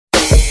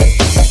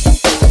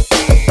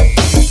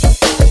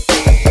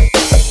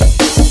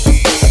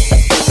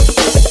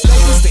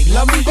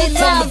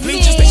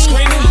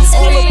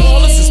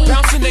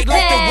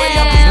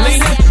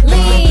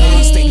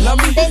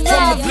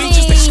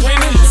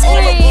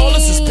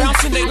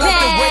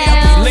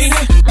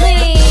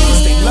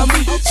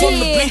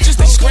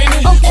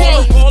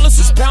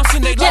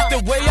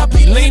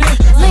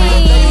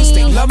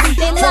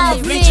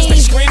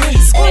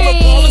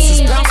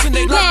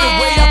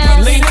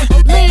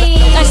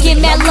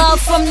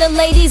from the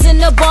ladies and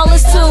the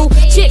ballers too.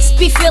 Chicks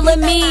be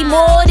feeling me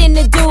more than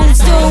the dudes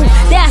do.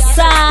 That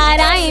side,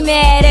 I ain't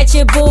mad at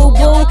you,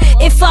 boo-boo.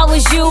 If I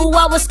was you,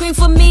 I would scream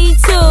for me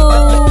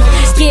too.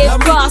 Give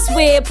props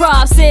where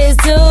props is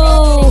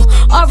due.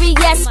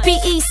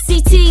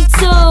 RESPECT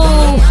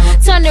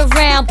too. Turn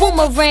around,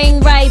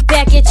 boomerang right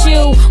back at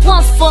you.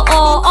 One for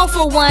all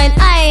for one,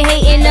 I ain't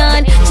hating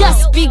none.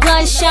 Just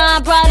begun,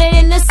 shine brighter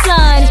than the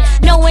sun.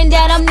 Knowing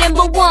that I'm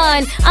number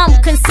one,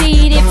 I'm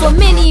conceited for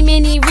many,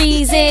 many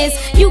reasons.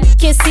 You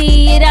can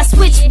see it, I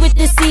switch with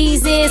the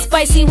seasons.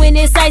 Spicy when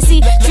it's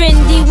icy,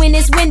 trendy when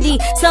it's windy.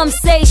 Some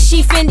say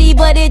she Fendi,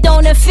 but it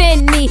don't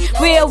offend me.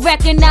 Real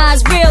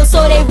recognize real,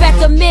 so they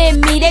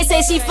recommend me. They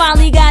say she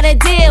finally got a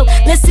deal.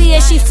 Let's see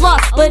if she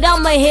flop, but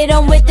I'ma hit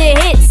 'em with the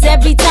hits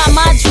every time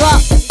I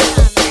drop.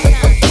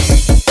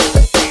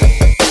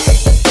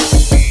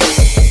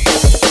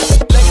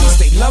 Ladies,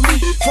 they love me.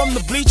 From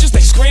the bleachers,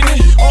 they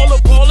screaming. All the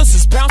ballers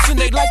is bouncing,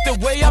 they like the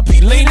way I be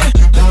leaning.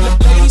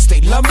 Ladies,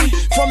 they love me.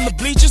 From the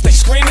bleachers, they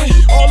screaming.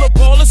 All the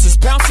ballers is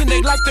bouncing,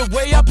 they like the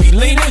way I be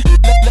leaning.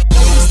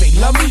 Ladies, they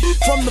love me.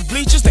 From the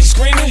bleachers, they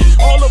screaming.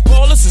 All the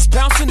ballers is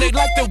bouncing, they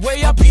like the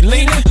way I be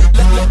leaning.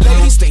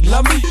 Ladies, they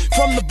love me.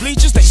 From the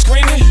bleachers, they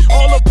screaming.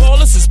 All the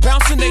ballers is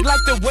bouncing, they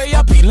like the way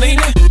I be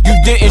leaning. You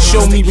didn't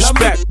show me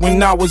respect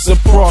when I was a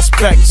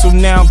prospect, so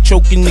now I'm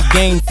choking the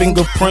game,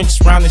 fingerprints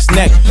round his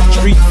neck.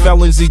 Street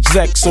felons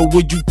exec, so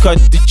would you cut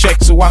the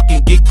check so I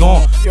can get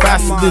gone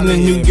faster than the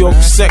New York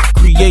set?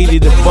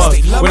 Created a buzz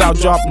without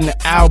dropping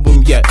the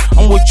album yet.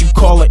 I'm what you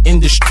call an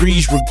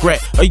industry's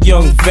regret, a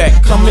young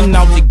vet coming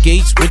out the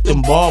gates with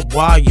them barbed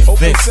wire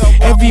fence.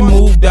 Every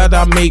move that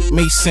I make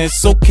makes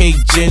sense. Okay,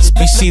 gents,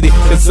 be seated,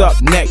 cause up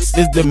next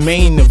is the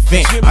main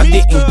event. I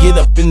didn't get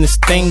up in this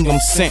thing, I'm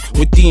sent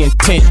with the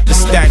intent to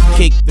stack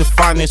cake, to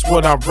finance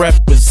what I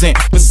represent.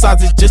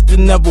 Besides, it's just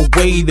another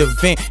way to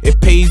vent. It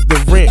pays the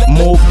rent,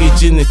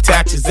 mortgage, and the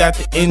taxes at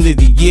the end of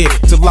the year.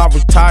 Till I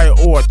retire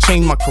or I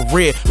change my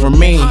career,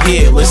 remain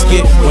here. Let's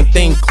get one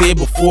thing clear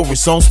before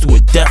results to a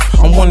death.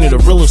 I'm one of the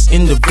realest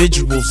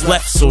individuals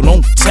left, so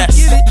don't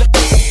test.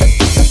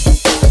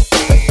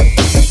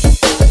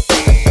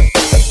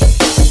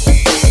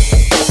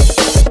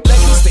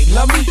 Ladies, they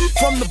love me.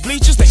 From the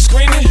bleachers, they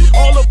screaming.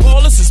 All the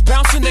ballers is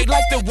bouncing, they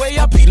like the way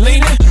I be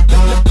leaning.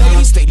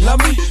 Ladies, they love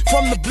me.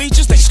 From the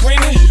bleachers, they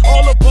screaming.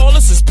 All the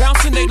ballers is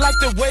bouncing, they like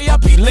the way I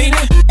be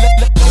leaning.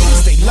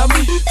 Ladies, they love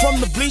me. From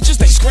the bleachers,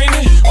 they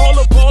screaming. All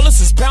the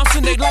ballers is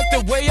bouncing, they like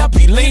the way I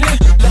be leaning.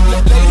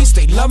 Ladies,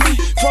 they love me.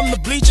 From the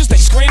bleachers, they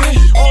screaming.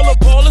 All the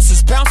ballers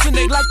is bouncing,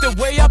 they like the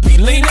way I be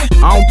leaning.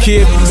 I don't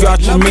care if you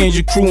got your man,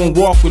 your crew, and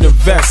walk with a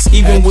vest.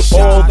 Even with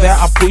all that,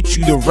 I put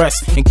you to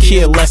rest and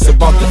care less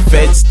about the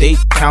Fed, state,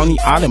 county.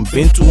 I done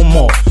been to them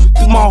all.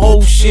 Do my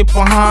whole shit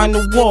behind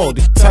the wall.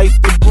 The type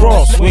of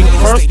brawl, swing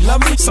first.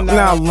 Something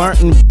I learned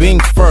in Bing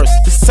first.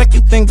 The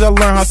second things I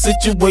learned how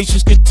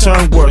situations could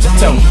turn worse.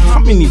 Tell me, how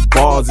many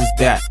bars is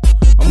that?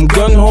 I'm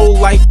gun-ho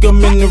like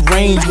I'm in the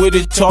range where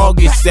the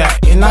target's at.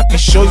 And I can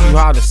show you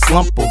how to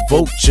slump a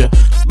vulture.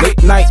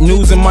 Late night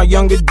news in my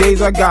younger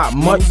days, I got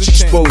much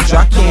exposure.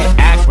 I can't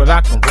act, but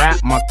I can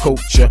rap my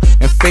culture.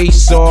 And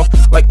face off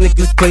like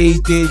Nicolas Cage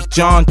did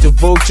John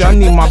Travolta. I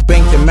need my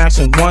bank to match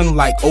in one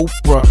like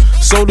Oprah.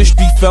 So the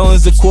street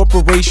felons, the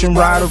corporation,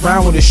 ride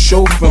around with a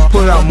chauffeur and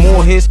put out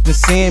more hits than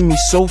Sammy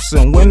Sosa.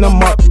 And when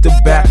I'm up the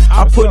bat,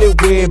 I put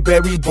it where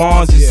Barry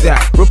Bonds is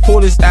at.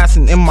 Reporters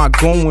asking, am I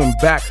going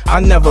back? I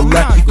never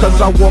left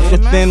because I walk a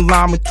thin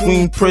line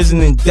between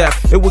prison and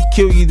death. It would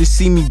kill you to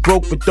see me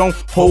broke, but don't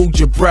hold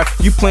your breath.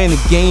 You playing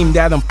a game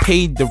that I'm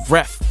paid the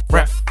ref.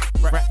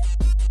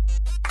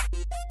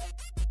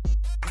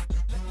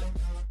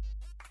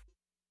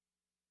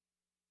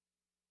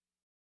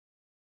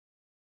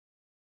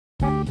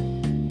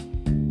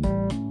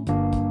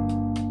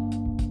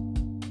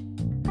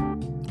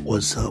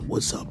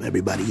 What's up,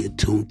 everybody? You're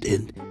tuned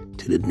in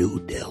to the new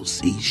Del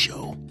C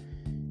show.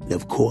 And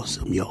of course,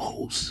 I'm your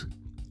host,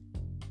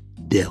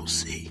 Del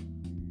C.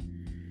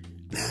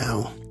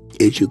 Now,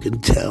 as you can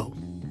tell,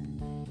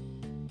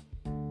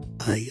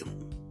 I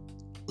am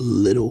a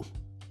little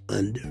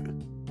under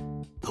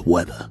the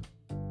weather.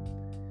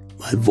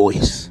 My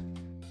voice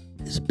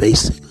is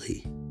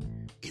basically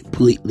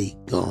completely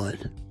gone.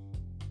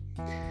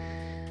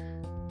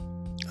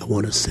 I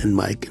want to send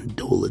my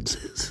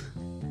condolences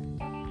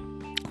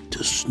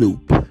to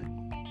Snoop.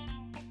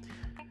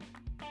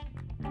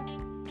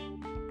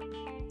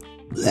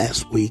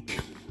 Last week,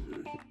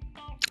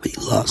 he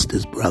lost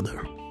his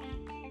brother.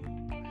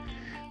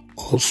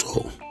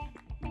 Also,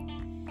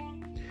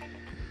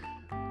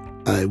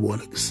 I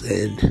want to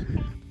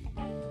send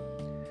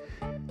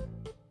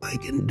my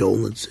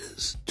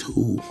condolences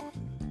to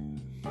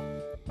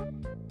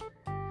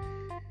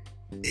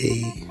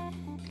a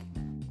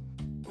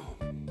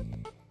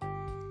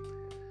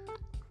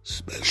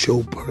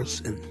special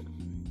person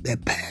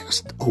that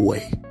passed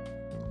away.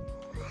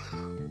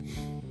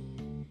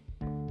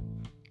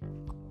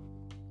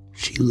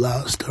 She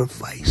lost her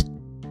fight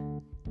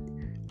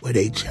with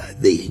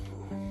HIV.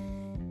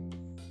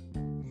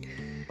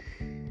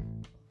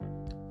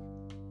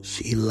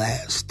 she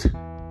lasted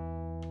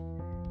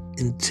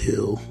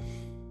until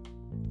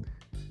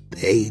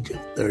the age of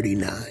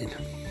 39.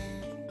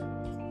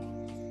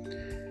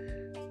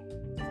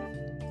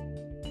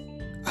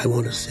 I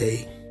want to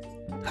say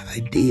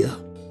Idea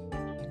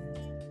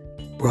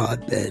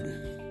Broadbent.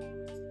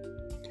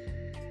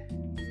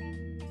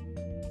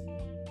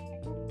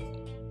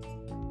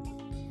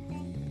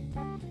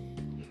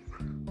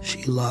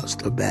 She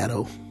lost her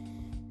battle.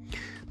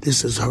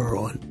 This is her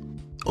on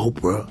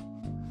Oprah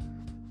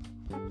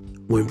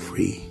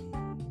Winfrey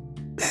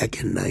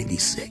back in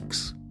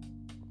 96.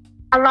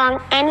 How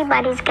long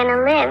anybody's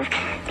gonna live,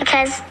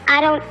 because I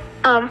don't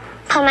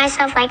put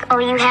myself like, oh,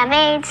 you have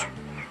AIDS,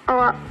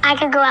 or I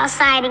could go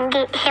outside and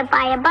get hit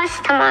by a bus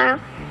tomorrow,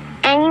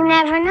 and you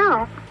never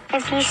know.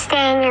 If you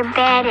stay in your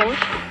bed and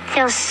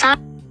feel sorry,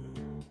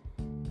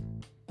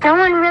 no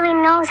one really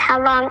knows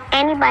how long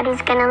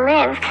anybody's gonna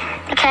live,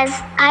 because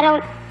I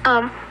don't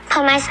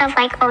put myself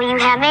like, oh, you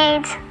have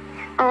AIDS,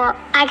 or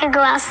I could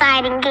go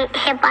outside and get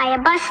hit by a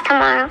bus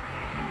tomorrow,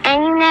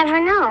 and you never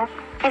know.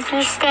 If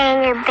you stay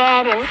in your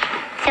bed and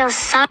feel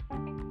sorry.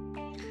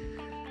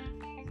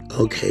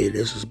 Okay,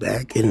 this was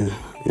back in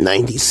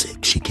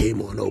 96. She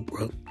came on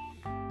Oprah.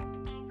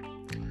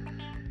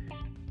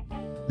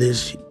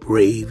 This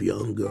brave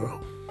young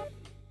girl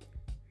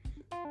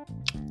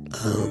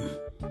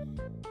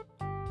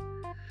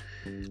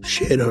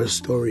shared her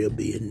story of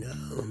being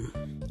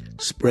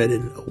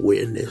spreading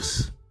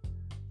awareness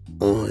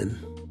on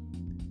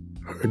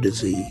her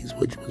disease,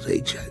 which was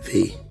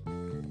HIV.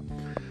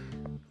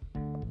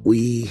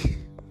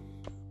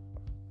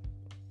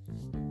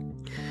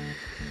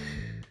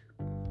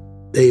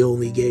 They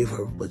only gave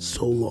her but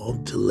so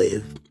long to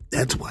live.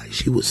 That's why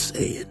she was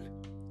saying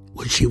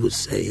what she was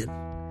saying.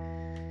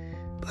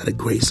 By the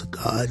grace of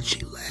God,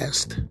 she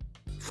lasted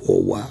for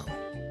a while.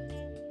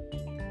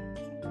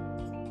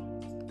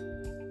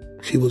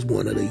 She was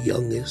one of the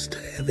youngest to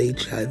have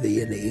HIV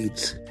and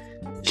AIDS.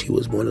 She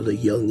was one of the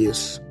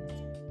youngest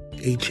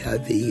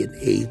HIV and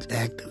AIDS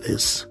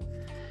activists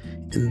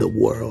in the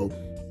world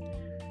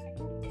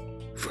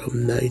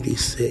from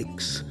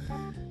 1996.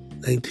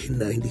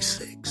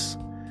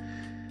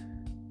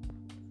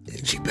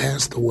 And she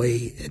passed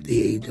away at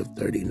the age of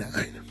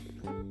 39.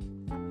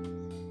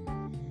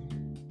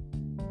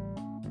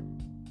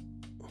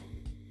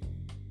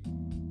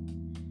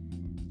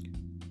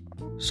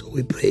 So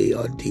we pay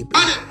our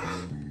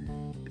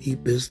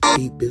deepest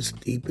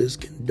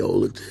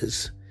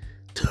condolences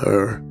to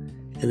her.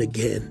 And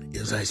again,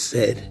 as I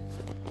said,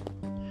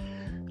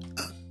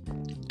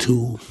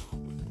 to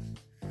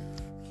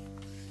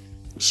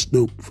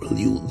Snoop for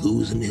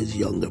losing his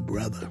younger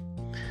brother.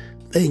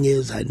 Thing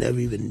is, I never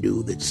even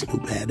knew that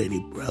Snoop had any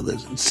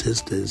brothers and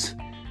sisters,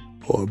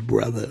 or a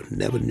brother.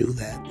 Never knew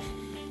that.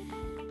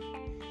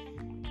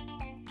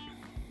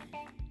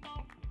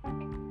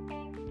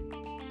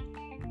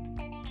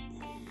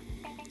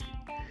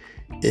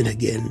 And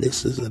again,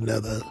 this is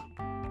another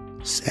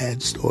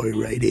sad story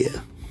right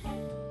here.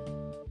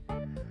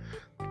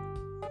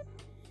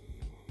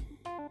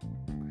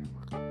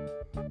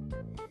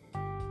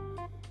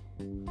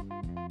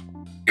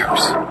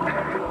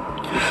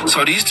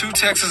 So these two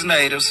Texas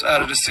natives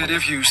out of the city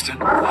of Houston.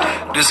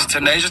 This is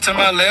Tanasia to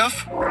my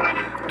left.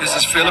 This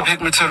is Philip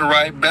Hickman to the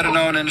right, better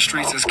known in the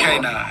streets as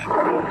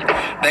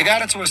K9. They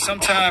got into it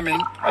sometime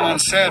on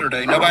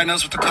Saturday. Nobody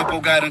knows what the couple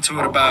got into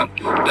it about.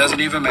 Doesn't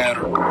even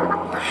matter.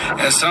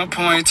 At some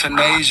point,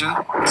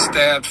 Tanasia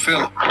stabbed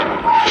Philip.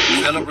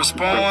 Philip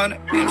responded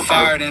and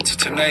fired into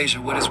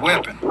Tanasia with his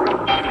weapon.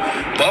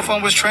 Both of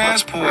them was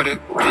transported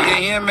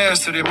via EMS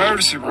to the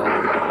emergency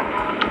room.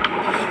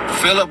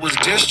 Philip was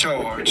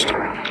discharged,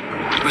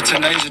 but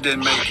Tanasia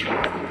didn't make it.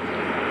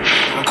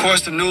 Of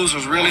course, the news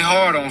was really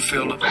hard on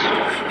Philip.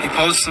 He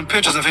posted some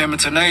pictures of him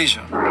and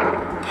Tanasia.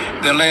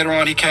 Then later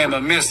on, he came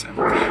up missing.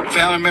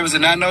 Family members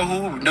did not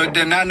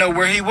know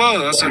where he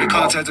was, so they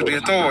contacted the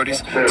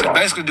authorities to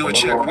basically do a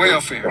check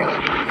welfare.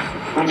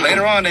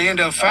 Later on, they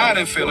ended up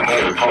finding Philip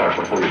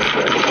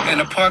in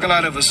the parking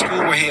lot of a school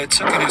where he had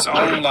taken his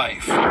own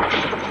life.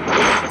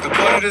 The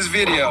point of this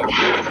video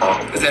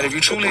is that if you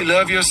truly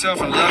love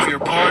yourself and love your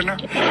partner,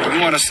 if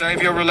you want to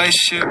save your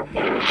relationship,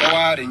 go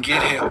out and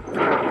get help.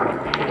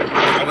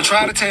 I would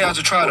try to tell y'all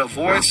to try to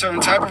avoid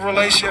certain type of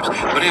relationships,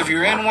 but if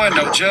you're in one,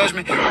 no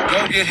judgment,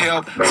 go get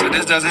help so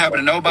this doesn't happen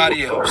to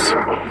nobody else.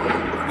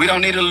 We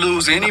don't need to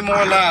lose any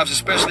more lives,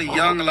 especially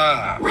young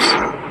lives.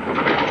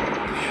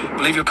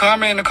 Leave your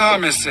comment in the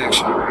comment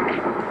section.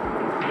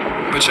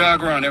 But y'all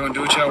grown, they're going to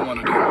do what y'all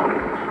want to do.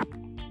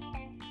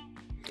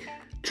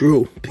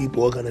 True,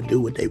 people are going to do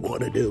what they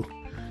want to do.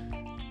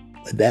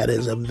 But that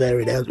is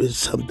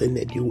something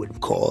that you would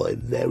call a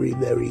very,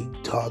 very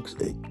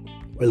toxic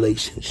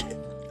relationship.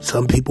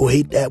 Some people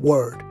hate that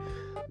word,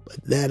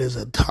 but that is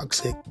a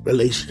toxic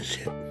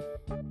relationship.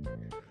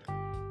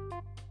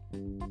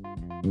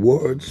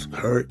 Words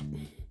hurt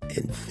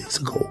and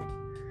physical.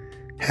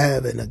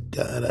 Having a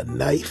gun, a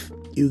knife,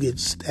 you get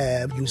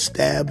stabbed, you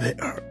stab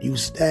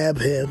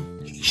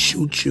him, he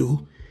shoots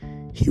you,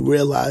 he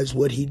realized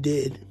what he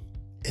did,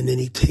 and then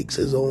he takes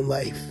his own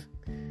life.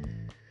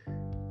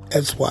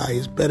 That's why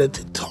it's better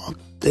to talk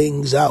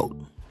things out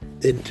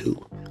than to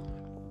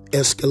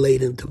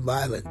escalate into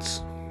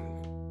violence.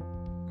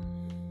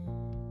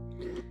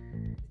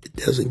 It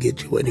doesn't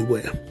get you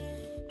anywhere.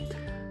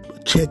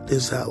 But check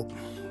this out.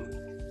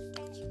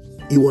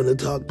 You want to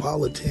talk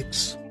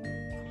politics?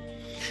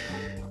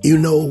 You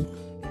know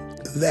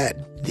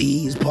that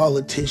these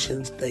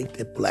politicians think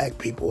that black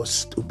people are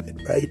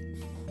stupid, right?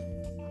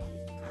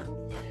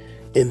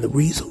 And the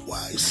reason why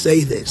I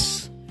say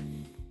this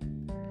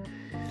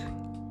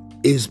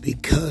is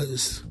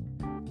because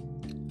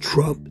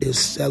Trump is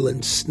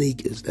selling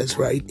sneakers. That's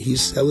right,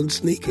 he's selling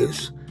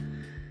sneakers.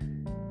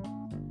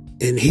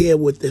 And hear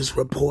what this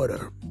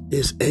reporter,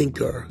 this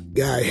anchor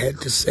guy had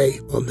to say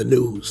on the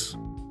news.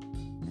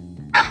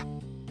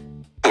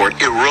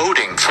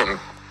 Eroding from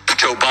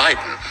Joe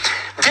Biden.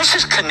 This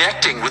is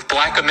connecting with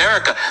black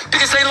America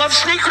because they love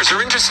sneakers.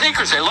 They're into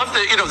sneakers. They love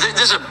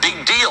this is a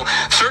big deal,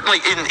 certainly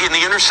in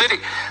the inner city.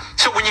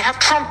 So when you have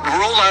Trump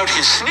roll out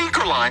his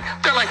sneaker line,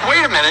 they're like,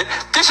 wait a minute,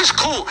 this is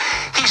cool.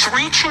 He's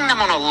reaching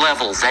them on a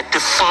level that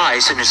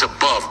defies and is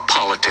above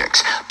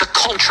politics. The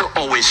culture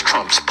always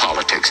trumps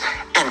politics.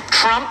 And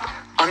Trump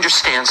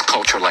understands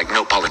culture like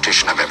no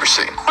politician I've ever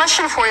seen.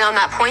 Question for you on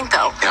that point,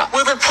 though. Yeah.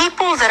 Will the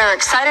people that are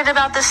excited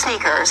about the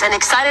sneakers and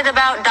excited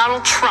about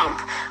Donald Trump,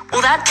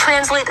 will that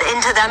translate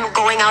into them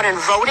going out and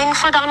voting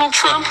for Donald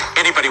Trump?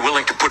 Anybody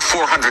willing to put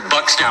 $400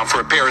 down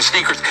for a pair of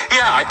sneakers?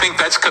 Yeah, I think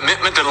that's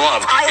commitment and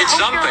love. It's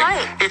something. You're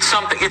right. It's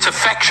something. It's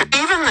affection.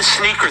 Even the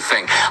sneaker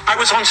thing. I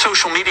was on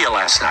social media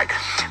last night.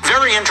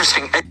 Very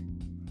interesting.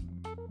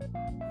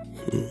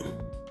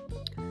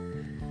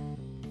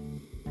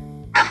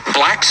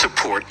 Black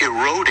support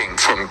eroding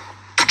from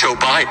Joe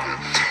Biden.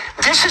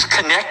 This is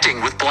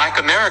connecting with black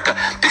America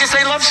because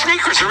they love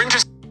sneakers. They're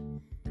into.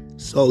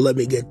 So let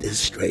me get this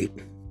straight.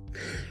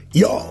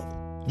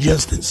 Y'all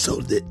just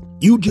insulted.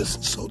 You just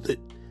insulted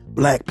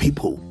black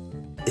people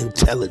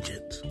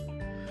intelligence.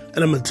 And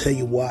I'm going to tell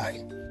you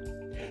why.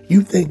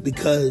 You think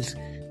because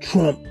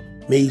Trump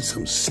made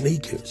some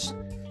sneakers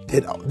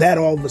that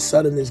all of a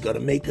sudden is going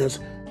to make us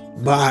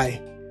vote.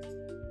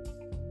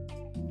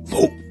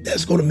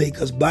 That's going to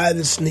make us buy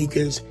the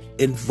sneakers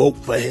and vote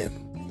for him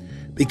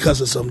because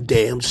of some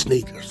damn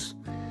sneakers.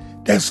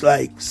 That's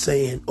like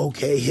saying,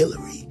 okay,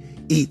 Hillary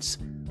eats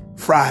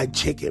fried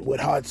chicken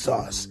with hot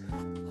sauce.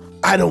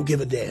 I don't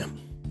give a damn.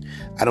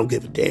 I don't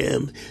give a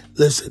damn.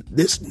 Listen,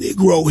 this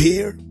Negro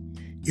here,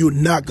 you're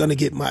not going to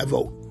get my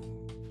vote.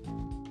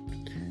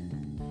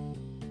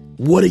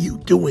 What are you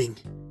doing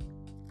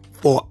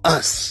for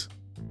us?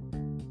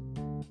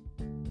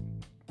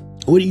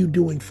 What are you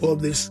doing for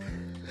this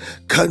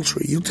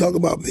country? You talk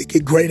about make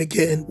it great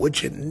again,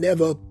 which it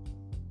never,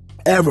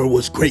 ever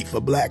was great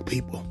for black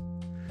people.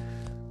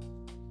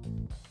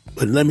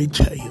 But let me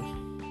tell you,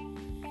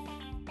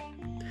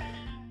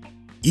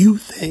 you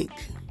think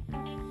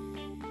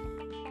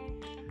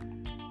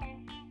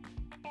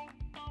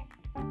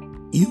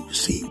you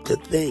seem to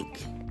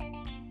think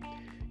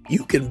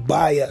you can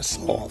buy us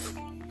off.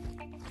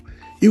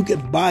 You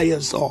can buy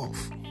us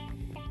off.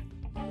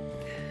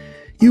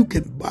 You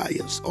can buy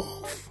us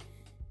off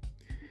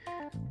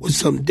with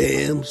some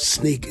damn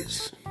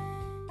sneakers.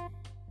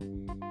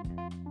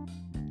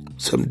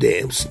 Some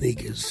damn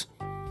sneakers.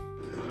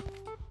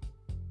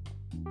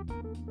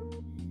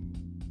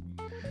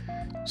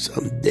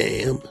 Some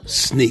damn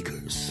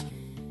sneakers.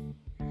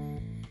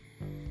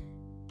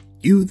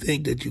 You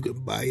think that you can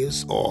buy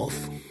us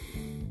off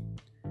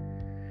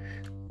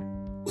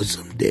with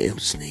some damn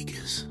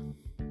sneakers.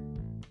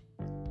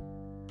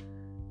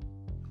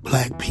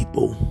 Black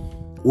people,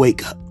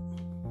 wake up.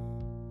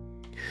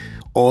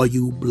 All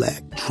you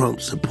black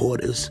Trump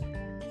supporters,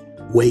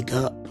 wake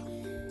up.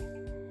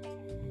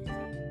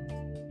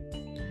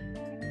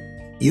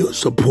 You're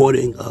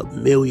supporting a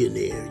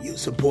millionaire. You're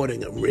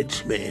supporting a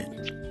rich man.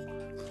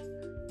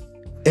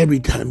 Every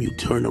time you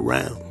turn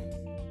around,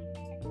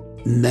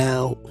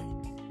 now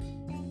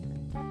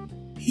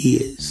he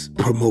is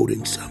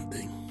promoting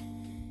something.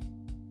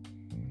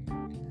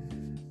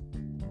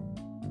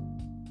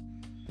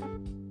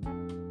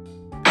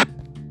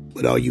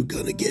 But are you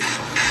gonna get it?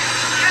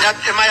 Now,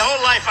 in my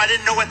whole life, I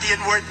didn't know what the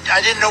N-word,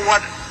 I didn't know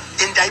what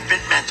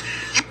indictment meant.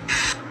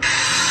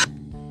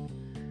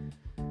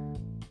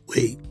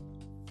 Wait,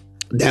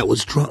 that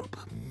was Trump.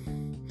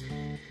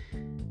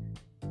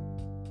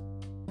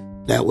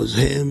 That was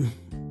him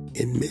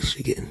in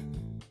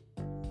Michigan.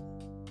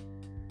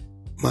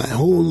 My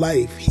whole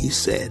life, he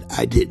said,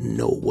 I didn't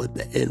know what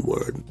the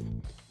N-word,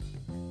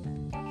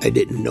 I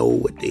didn't know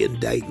what the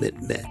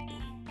indictment meant.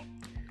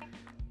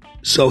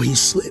 So he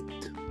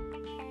slipped.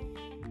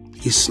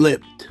 He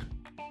slipped.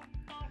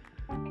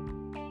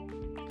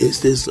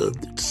 Is this a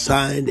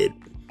sign that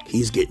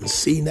he's getting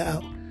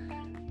senile?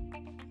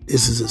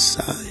 This is a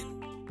sign.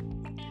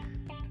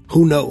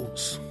 Who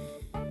knows?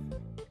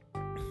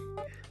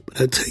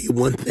 But I'll tell you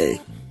one thing.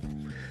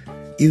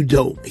 He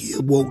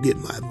won't get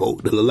my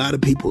vote. And a lot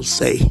of people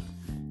say,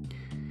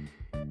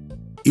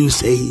 you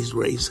say he's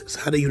racist.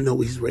 How do you know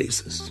he's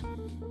racist?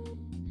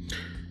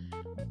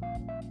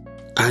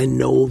 I I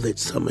know that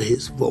some of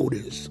his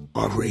voters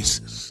are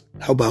racist.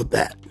 How about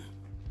that?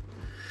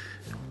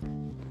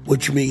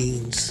 Which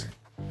means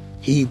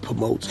he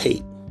promotes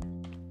hate.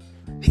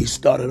 He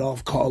started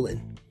off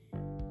calling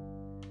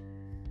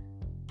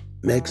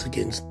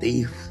Mexicans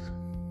thieves.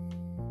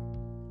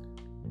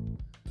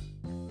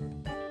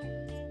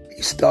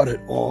 He started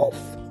off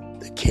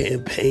the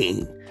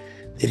campaign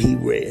that he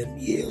ran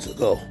years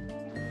ago,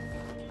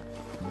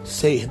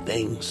 saying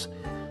things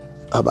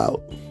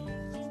about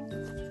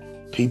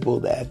people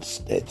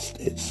that's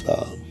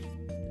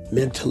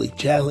mentally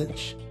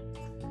challenged,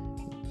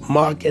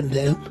 marking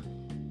them.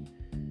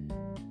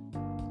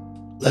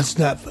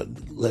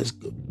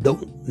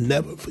 Don't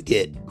never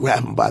forget,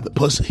 grab him by the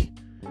pussy.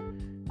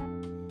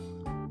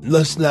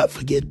 Let's not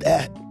forget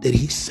that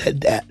he said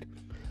that.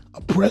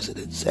 A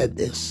president said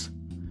this.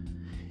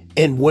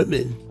 And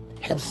women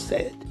have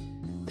said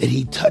that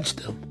he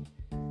touched them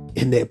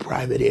in their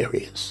private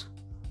areas.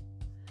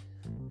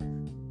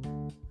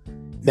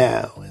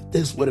 Now, if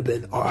this would have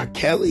been R.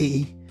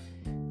 Kelly,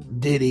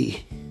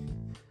 Diddy,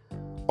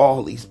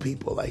 all these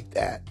people like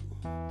that,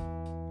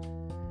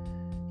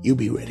 you'd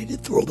be ready to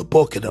throw the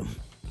book at him.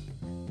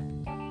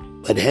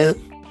 But him,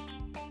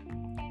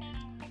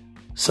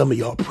 some of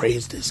y'all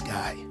praise this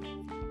guy.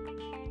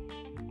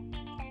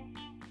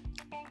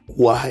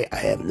 Why? I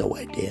have no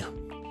idea.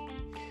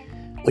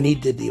 When he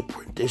did The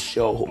Apprentice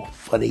show,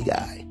 funny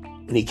guy.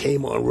 When he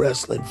came on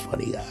wrestling,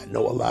 funny guy. I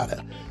know a lot of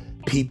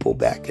people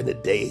back in the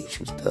days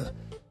used to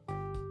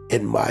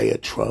admire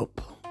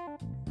Trump.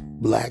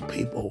 Black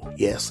people,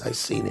 yes, I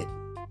seen it.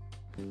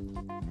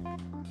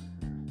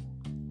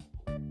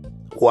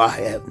 Why? I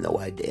have no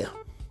idea.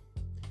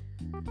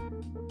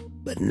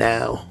 But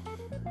now,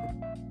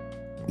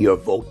 your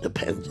vote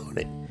depends on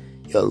it.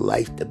 Your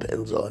life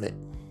depends on it.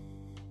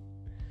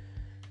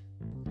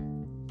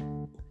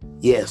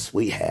 Yes,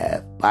 we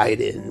have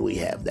Biden. We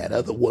have that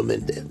other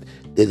woman that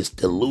is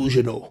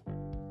delusional.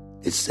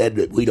 It said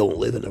that we don't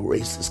live in a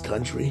racist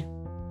country.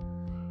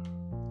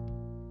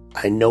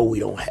 I know we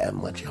don't have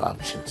much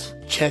options.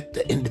 Check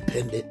the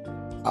independent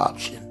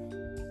option.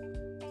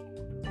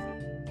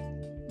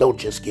 Don't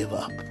just give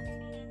up.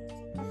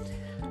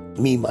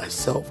 Me,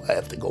 myself, I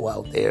have to go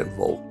out there and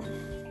vote.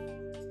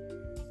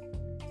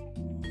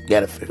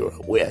 Gotta figure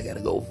out where I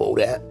gotta go vote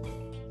at.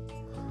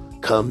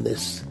 Come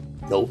this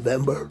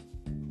November,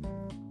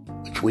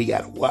 which we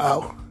got a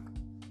while.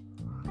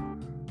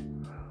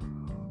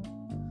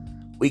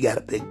 We got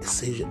a big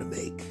decision to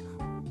make.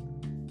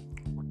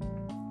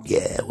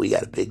 Yeah, we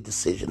got a big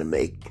decision to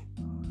make.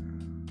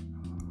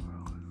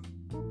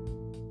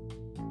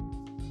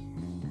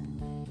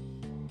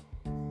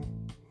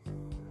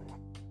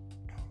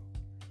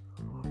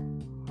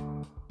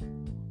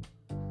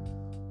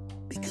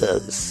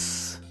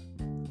 Because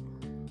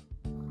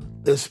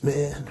this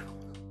man,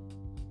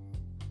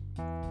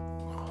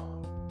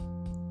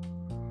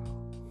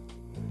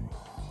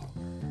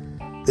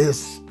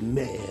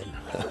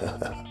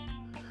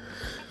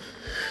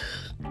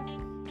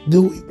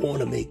 do we want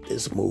to make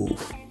this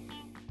move?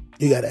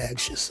 You got to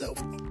ask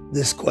yourself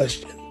this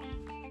question.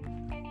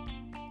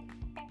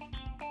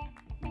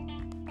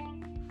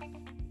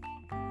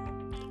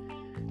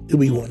 Do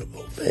we want to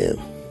vote for him?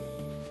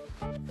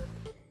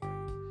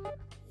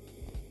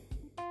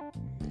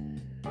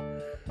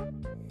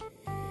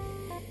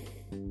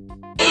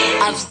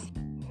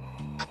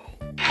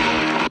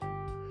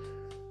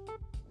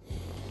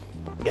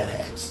 We got to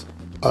ask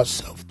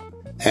ourselves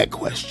that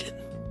question.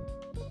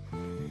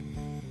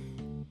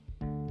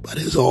 But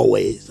as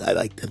always, I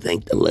like to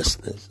thank the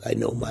listeners. I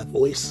know my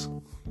voice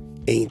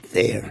ain't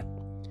there,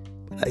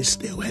 but I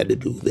still had to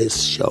do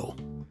this show.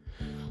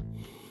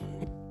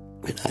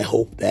 And I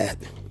hope that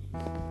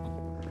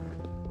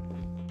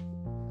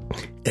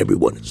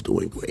everyone is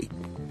doing great.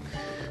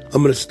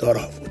 I'm going to start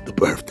off with the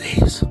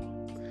birthdays. I'm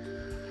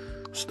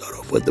going to start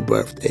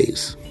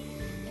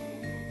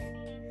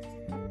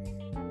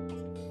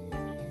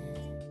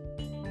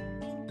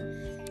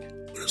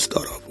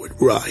off with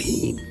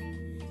Raheem.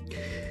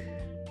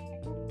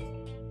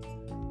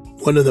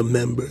 One of the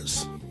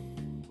members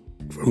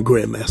from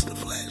Grandmaster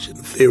Flash and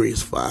the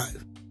Furious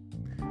 5.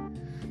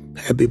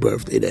 Happy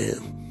birthday to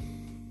him.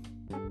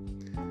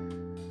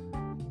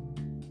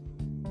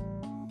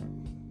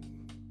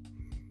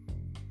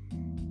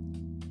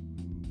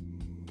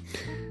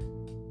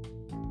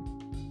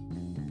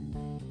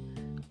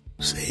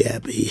 Say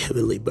happy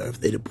heavenly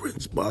birthday to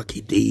Prince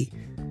Marky D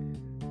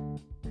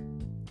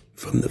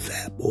from the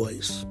Fat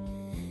Boys.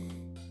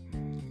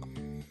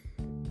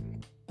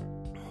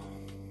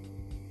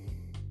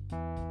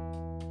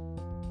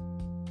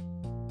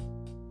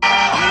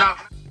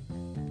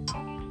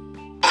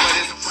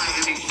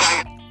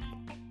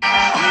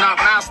 I'm not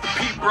Master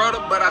P, brother,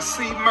 but I I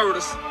see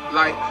murders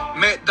like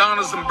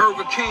McDonald's and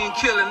Burger King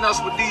killing us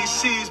with these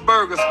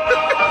cheeseburgers.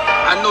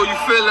 I know you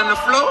feeling the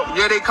flow.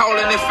 Yeah, they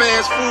calling it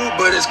fast food,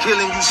 but it's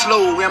killing you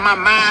slow. And my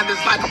mind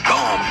is like a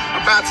bomb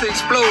about to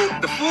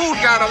explode. The food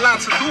got a lot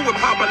to do with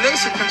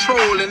population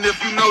control, and if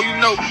you know, you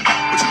know.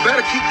 But you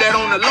better keep that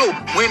on the low.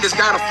 Wendy's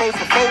got a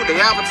 4-for-4. They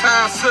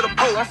advertise to the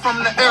pole. I'm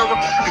from the era.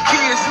 The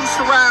kids used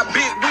to ride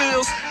big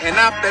wheels, and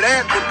after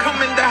that would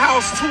come in the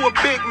house to a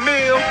big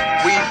meal.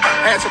 We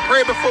had to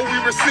pray before we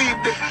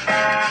received it,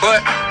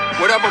 but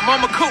whatever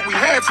mama cooked, we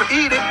had to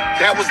eat it.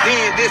 That was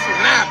then, this is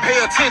now. Pay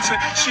attention.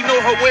 She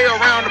know her way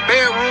around the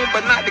bedroom,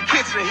 but not the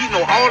kitchen. He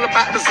know all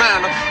about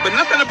designer, but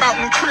nothing about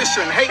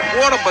nutrition. Hate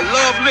water, but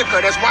love liquor.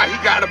 That's why he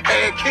got a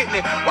bad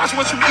kidney. Watch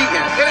what you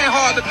eating. It ain't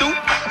hard to do.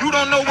 You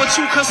don't know what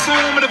you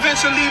consume, it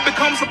eventually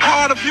becomes a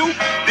part of you.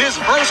 This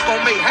verse gon'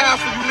 make half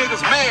of you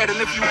niggas mad,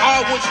 and if you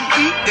are what you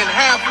eat, then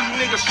half of you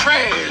niggas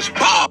trash.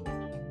 Bob.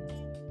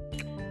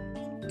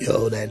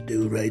 Yo, that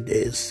dude right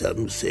there is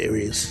something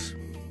serious.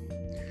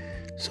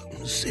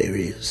 Something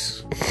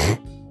serious.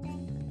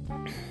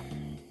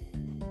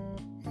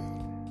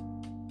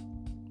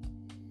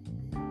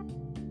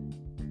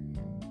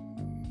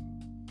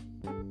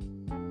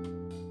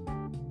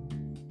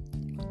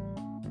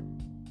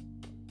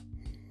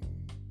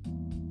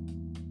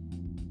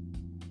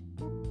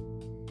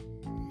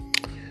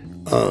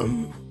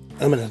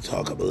 I'm going to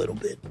talk a little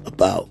bit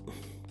about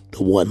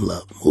the One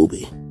Love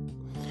movie.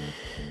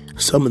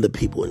 Some of the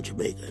people in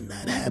Jamaica are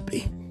not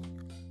happy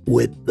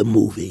with the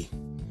movie,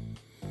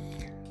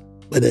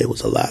 but there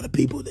was a lot of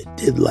people that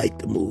did like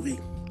the movie.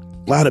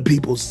 A lot of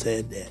people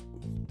said that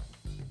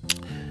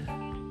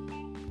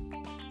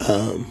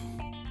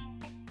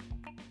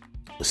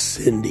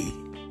Cindy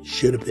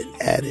should have been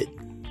added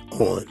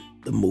on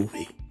the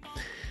movie.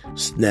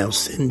 Now,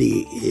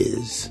 Cindy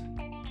is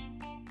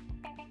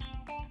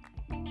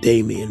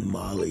Damian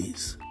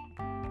Marley's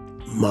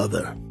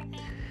mother,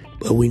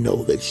 but we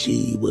know that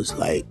she was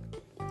like,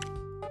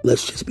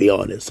 let's just be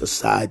honest, a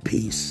side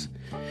piece.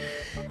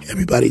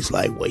 Everybody's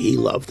like, well, he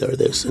loved her,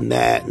 this and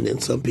that. And then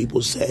some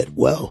people said,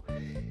 well,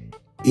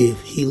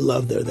 if he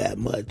loved her that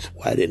much,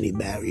 why didn't he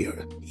marry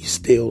her? He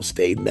still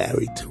stayed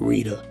married to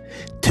Rita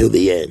till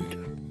the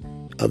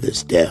end of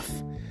his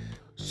death.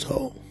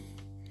 So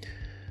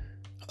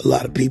a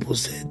lot of people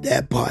said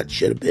that part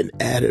should have been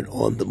added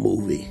on the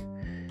movie.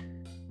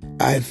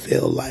 I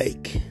feel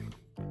like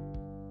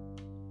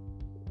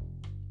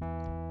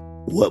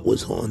what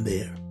was on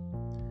there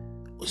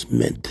was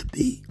meant to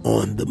be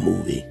on the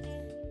movie.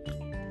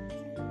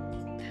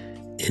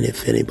 And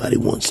if anybody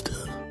wants to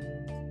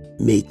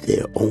make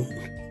their own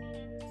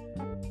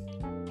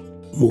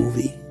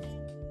movie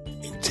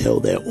and tell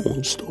their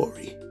own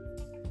story,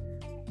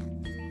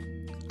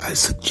 I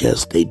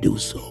suggest they do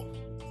so.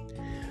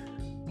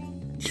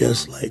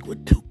 Just like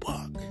with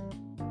Tupac.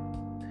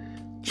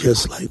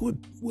 Just like with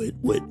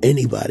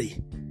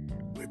anybody,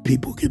 where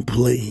people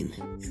complain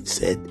and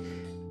said,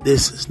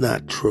 this is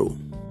not true.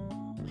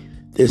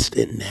 This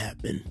didn't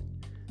happen.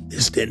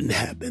 This didn't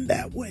happen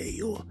that way.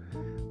 Or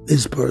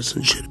this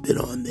person should have been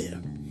on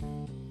there.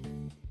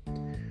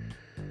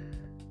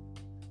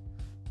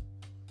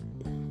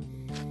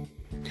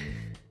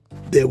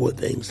 There were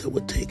things that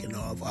were taken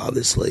off,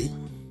 obviously.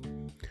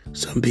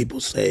 Some people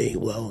say,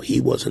 well,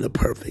 he wasn't a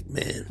perfect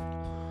man.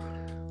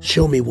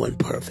 Show me one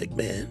perfect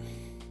man.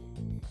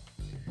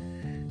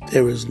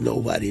 There is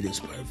nobody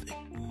that's perfect.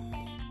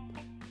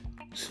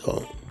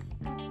 So,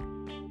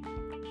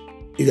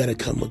 you gotta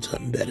come with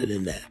something better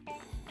than that.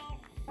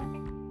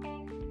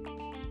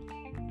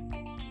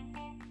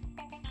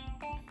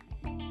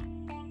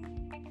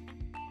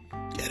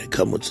 Gotta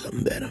come with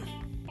something better.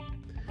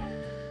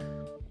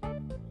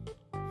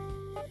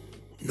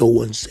 No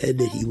one said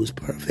that he was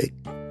perfect.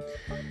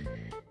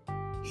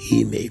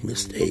 He made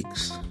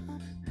mistakes.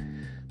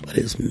 But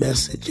his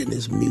message and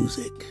his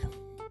music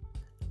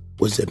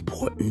was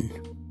important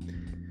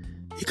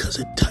because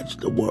it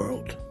touched the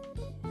world.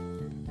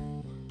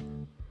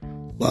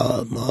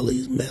 Bob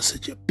Marley's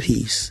message of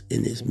peace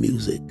in his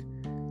music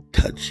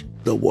touched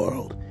the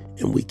world,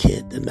 and we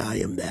can't deny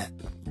him that.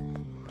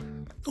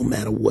 No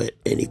matter what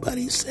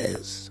anybody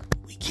says,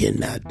 we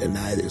cannot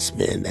deny this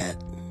man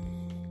that.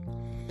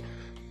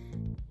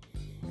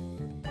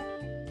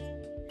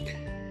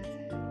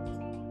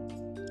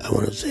 I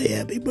want to say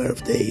happy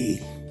belated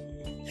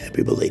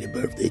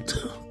birthday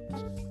to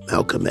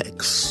Malcolm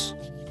X.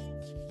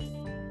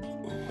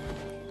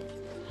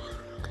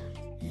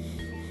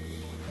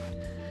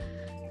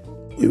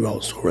 We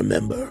also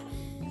remember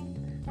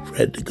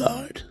Fred the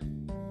God,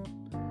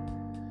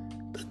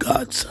 the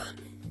godson,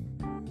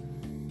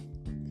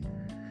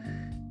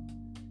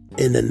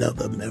 and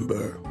another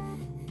member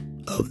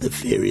of the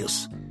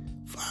Furious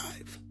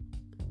Five,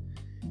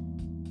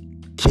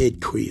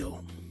 Kid Creole.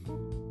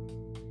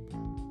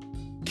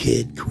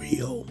 Kid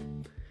Creole.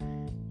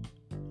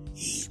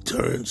 He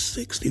turned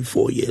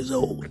 64 years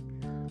old.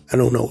 I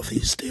don't know if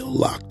he's still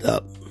locked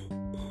up.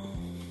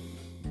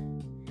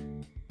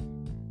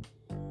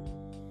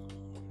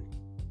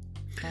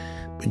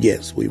 But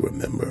yes, we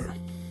remember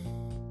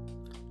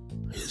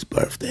his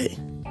birthday.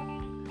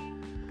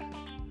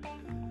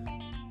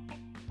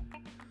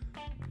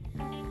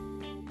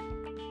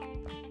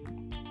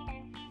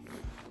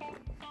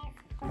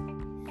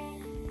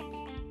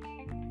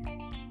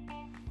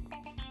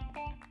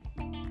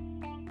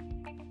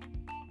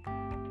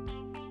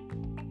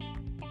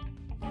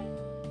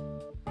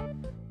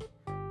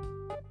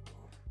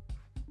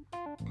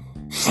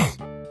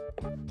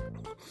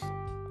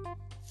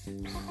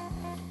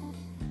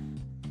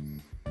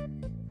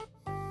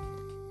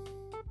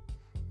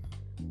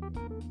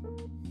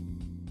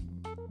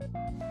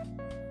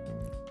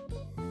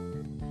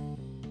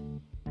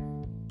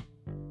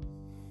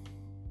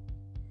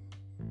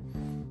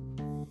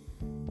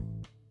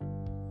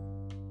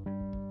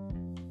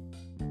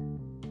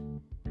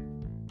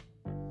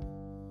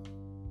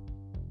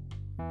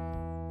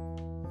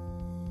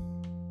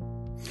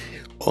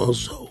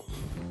 Also,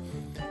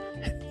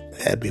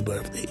 happy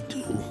birthday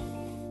to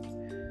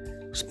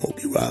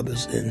Smokey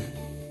Robinson,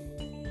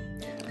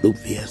 Lou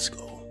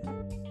Fiasco,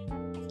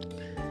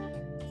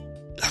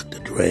 Dr.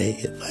 Dre.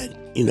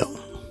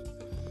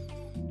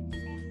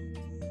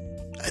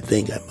 I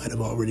think I might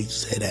have already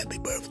said happy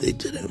birthday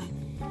to them.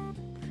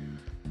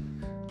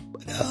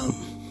 But,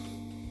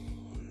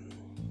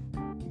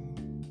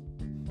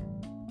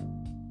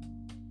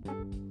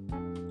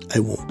 I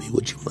won't be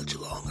with you much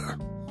longer.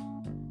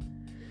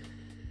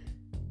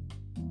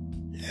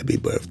 Happy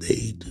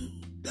birthday to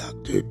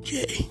Dr.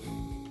 J.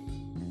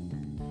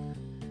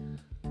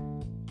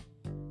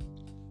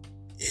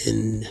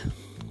 And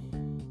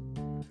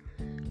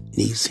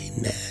Niecy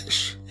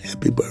Nash.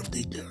 Happy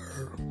birthday to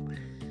her.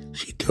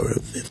 She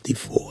turned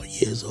 54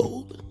 years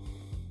old.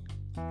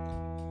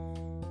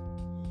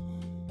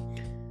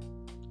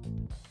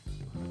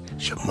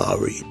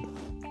 Shamari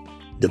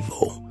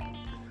DeVoe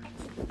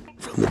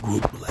from the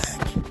group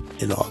Black,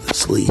 and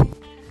obviously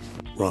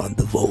Ron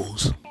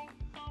DeVoe's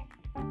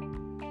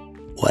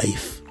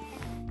wife.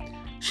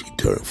 She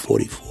turned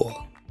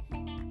 44.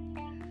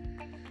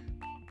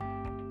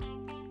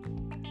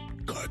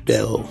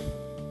 Cardell,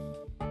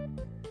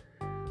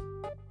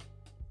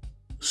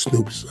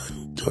 Snoop's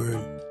son,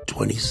 turned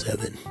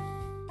 27.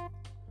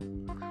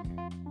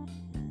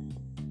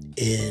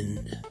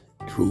 And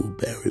Drew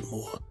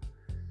Barrymore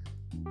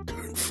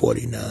turned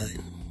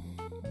 49.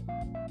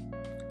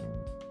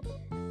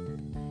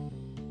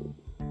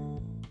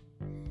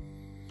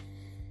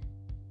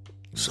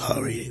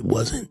 Sorry, it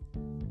wasn't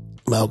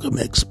Malcolm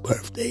X's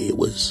birthday. It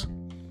was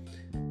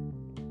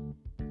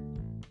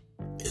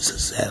his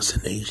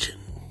assassination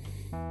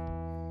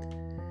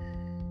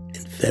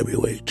in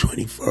February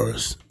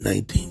 21st,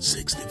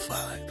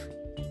 1965.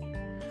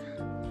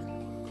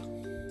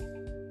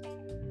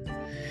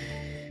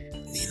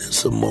 Nina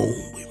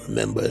Simone, we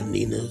remember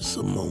Nina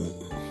Simone.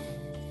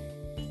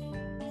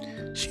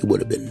 She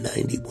would have been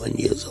 91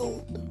 years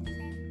old.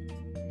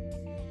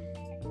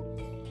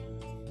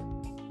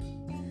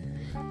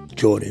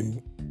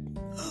 Jordan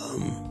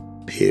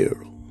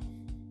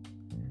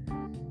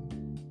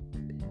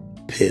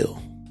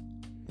Peele,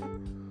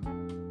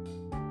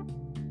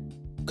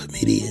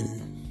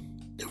 comedian,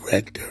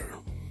 director,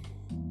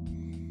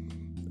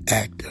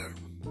 actor,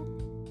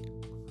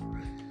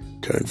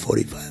 turned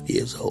 45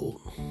 years old.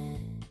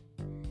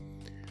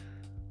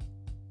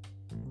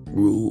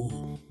 Rue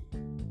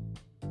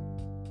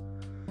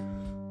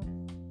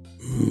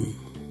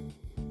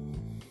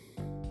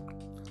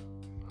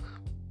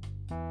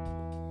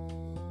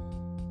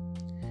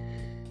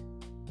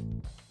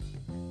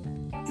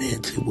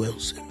Nancy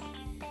Wilson.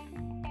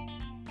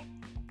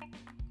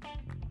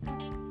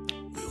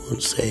 We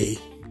won't say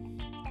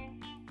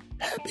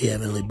happy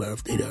heavenly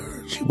birthday to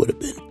her. She would have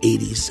been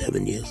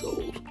 87 years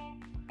old.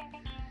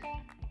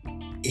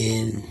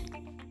 And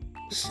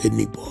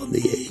Sidney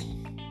Poitier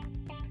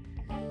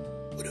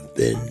would have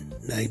been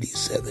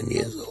 97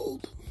 years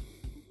old.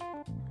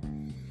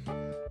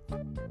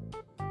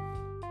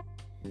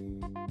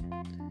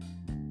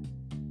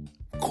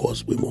 Of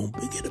course, we won't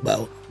forget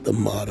about the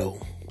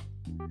model,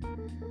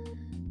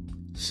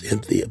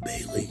 Cynthia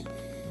Bailey,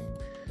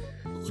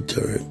 who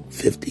turned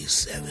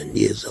 57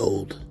 years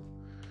old.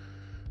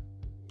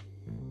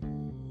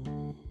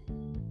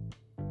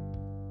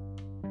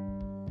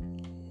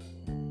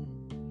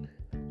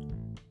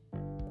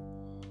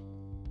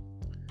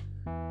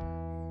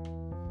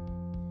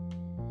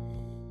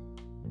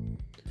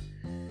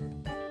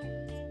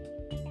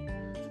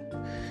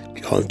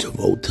 John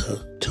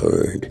Travolta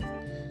turned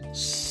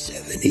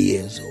 70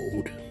 years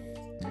old,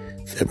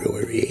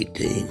 February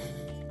 18.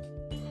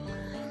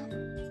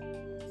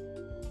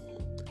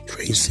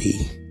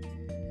 Tracy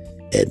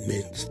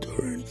Edmonds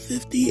turned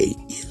 58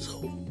 years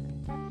old.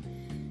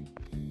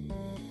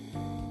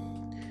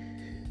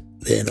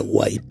 Vanna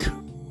White,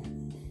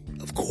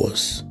 of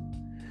course,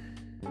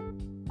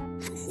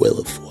 from Wheel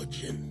of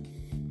Fortune,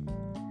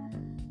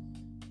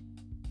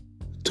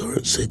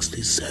 turned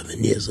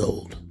 67 years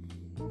old.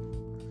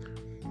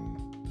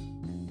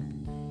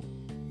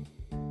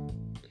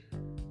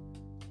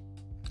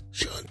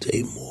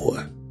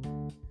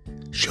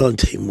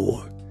 Shantae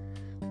Moore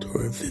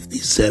turned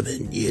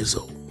 57 years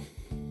old.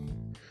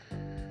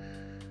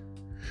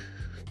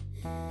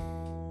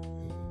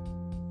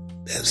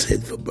 is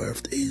it for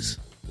birthdays.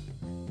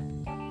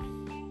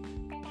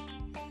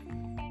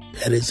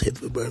 That is it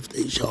for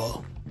birthdays,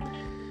 y'all.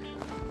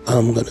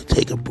 I'm going to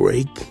take a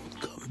break,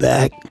 come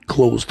back,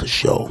 close the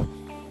show.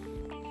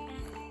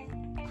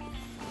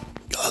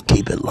 Y'all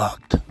keep it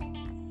locked.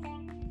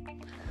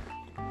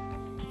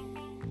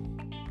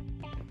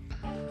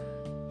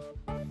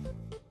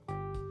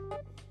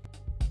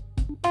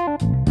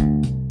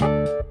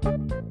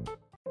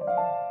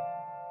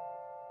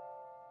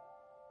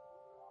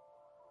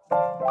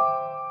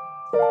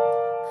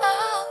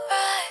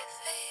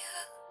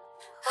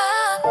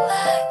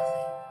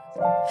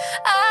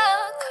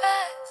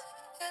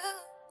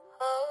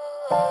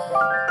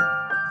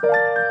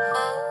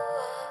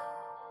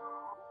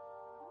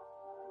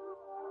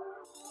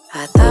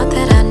 I thought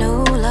that I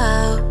knew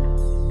love,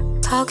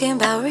 talking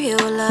about real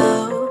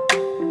love,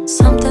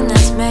 something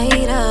that's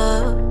made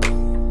up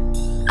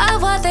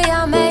of what they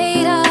are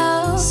made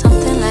of.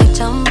 Something like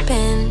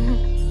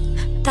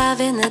jumping,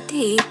 dive in the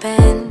deep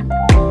end,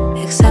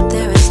 except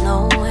there is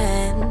no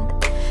end,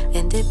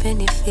 and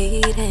dipping your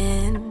feet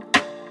in.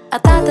 I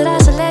thought that I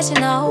should let you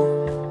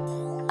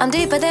know I'm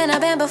deeper than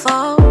I've been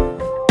before.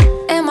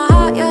 In my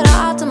heart, you're the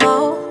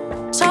optimal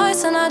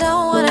choice, and I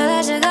don't wanna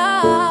let you go.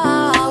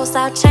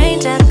 Stop,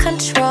 change, and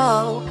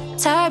control.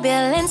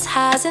 Turbulence,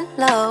 highs and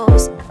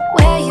lows.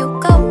 Where you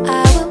go,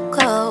 I will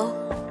go.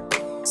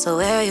 So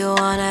where you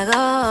wanna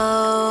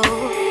go?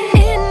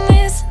 In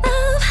this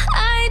love,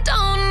 I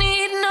don't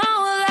need no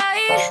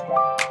light.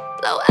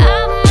 Blow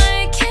out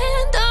my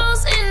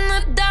candles in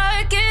the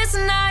darkest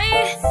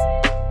night.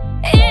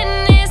 In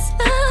this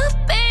love,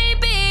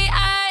 baby,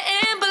 I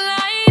am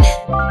blind.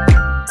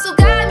 So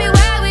guide me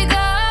where we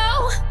go.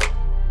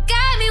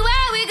 Guide me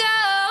where we go.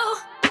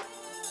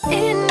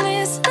 In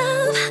this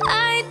love,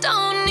 I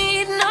don't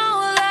need no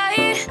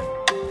light.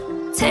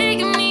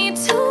 Take me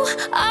to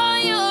all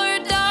your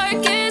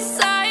darkest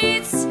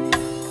sights.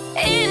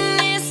 In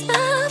this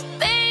love,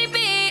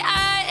 baby,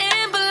 I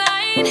am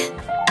blind.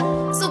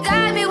 So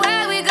guide me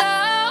where we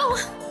go.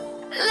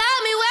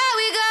 Love me where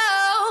we go.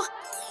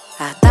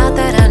 I thought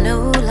that I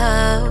knew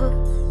love,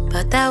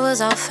 but that was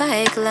all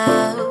fake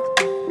love.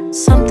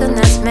 Something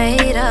that's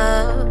made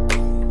up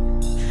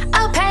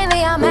of pain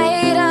they are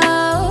made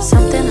of.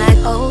 Something like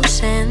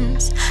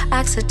oceans,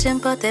 oxygen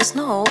but there's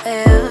no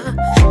air.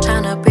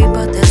 Trying to breathe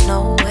but there's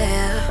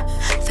nowhere.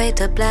 Fade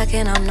to black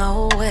and I'm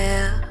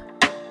nowhere.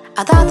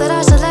 I thought that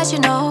I should let you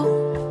know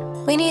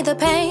we need the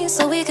pain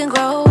so we can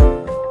grow.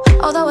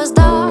 Although it's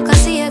dark, I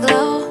see a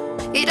glow.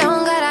 You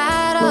don't gotta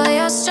hide all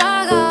your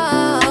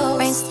struggle.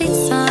 Rain, sleet,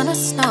 sun, or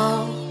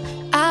snow,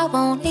 I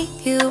won't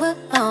leave you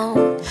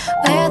alone.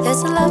 Where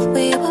there's love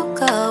we will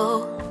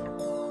go.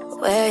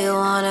 Where you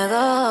wanna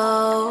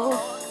go?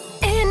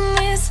 In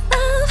this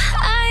love,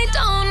 I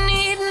don't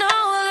need no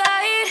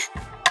light.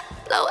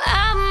 Blow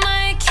out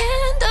my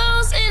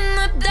candles in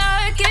the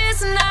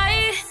darkest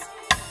night.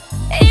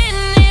 In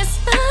this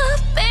love,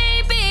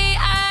 baby,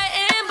 I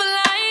am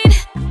blind.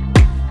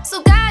 So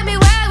guide me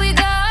where we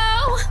go.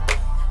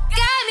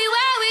 Guide me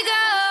where we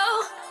go.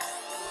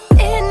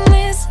 In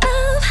this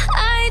love,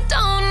 I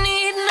don't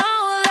need no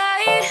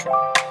light.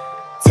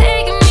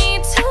 Take me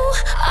to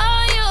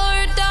all your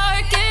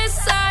darkest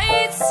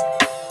sights.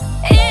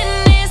 In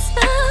this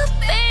love,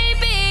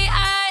 baby,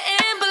 I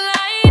am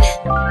blind.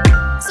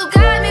 So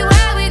guide me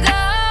where we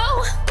go.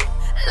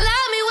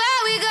 Love me where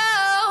we go.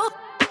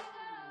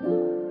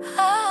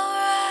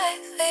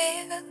 Alright for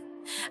you.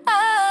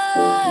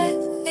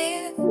 Alright for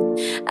you.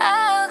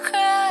 I'll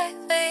cry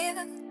for you.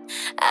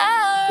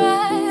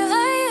 Alright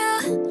for you.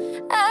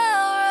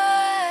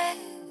 Alright.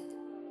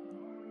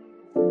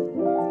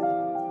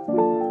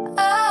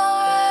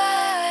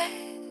 Alright.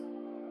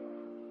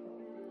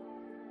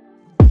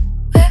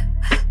 Where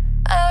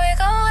are we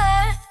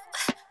going?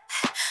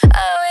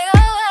 Are we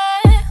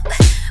going?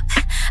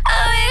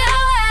 Are we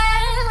going?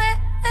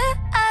 Where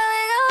are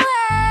we going?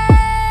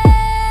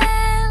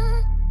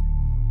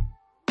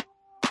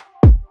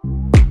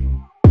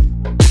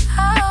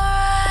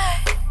 Alright.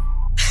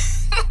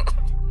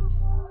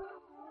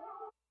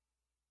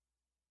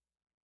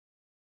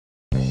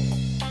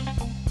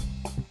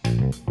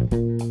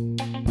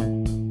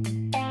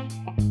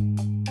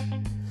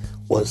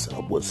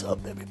 What's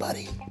up,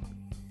 everybody?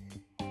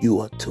 You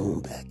are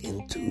tuned back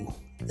into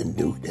the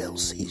new Del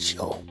C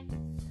show.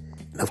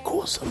 And of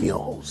course, I'm your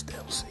host,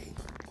 Del C.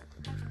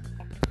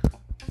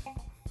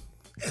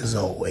 As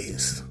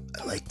always,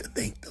 I'd like to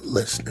thank the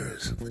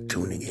listeners for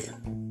tuning in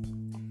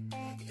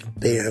and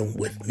bearing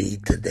with me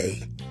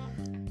today.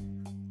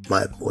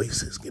 My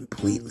voice is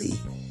completely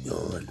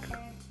gone.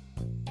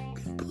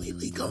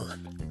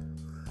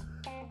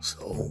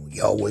 So,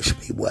 y'all wish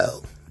me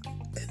well,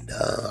 and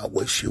I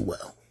wish you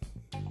well.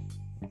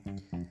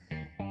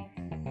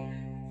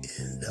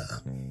 And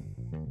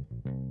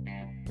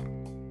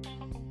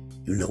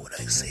you know what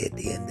I say at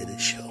the end of the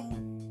show.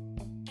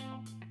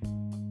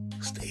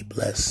 Stay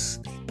blessed,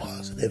 stay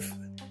positive,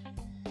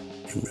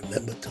 and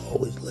remember to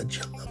always let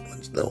your loved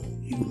ones know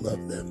you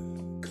love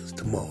them, because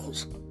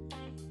tomorrow's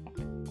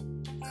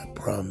not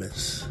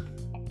promised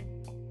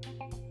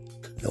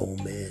to no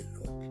man,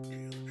 no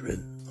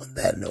children. On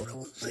that note, I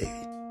want to say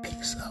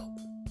peace out.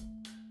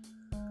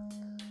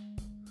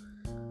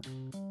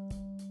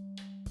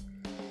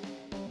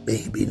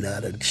 Maybe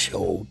not a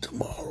show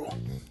tomorrow.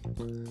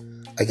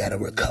 I gotta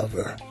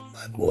recover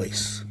my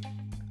voice.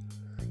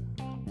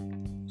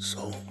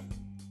 So,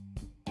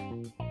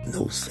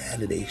 no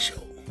Saturday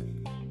show.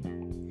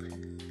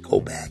 Go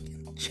back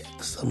and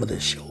check some of the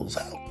shows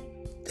out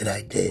that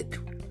I did.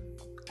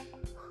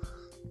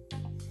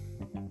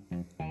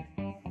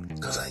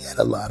 Because I got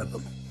a lot of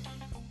them.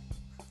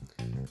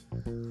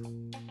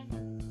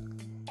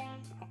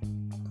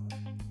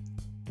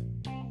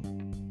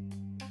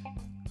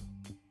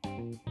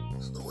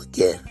 So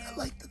again, I'd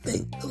like to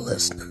thank the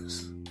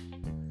listeners.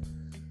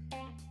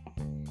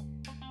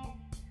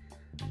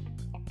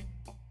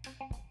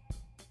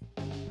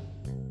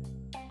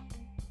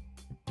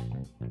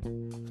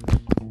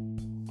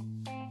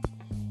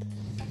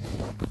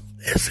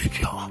 That's it,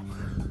 y'all.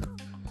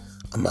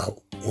 I'm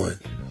out. 1.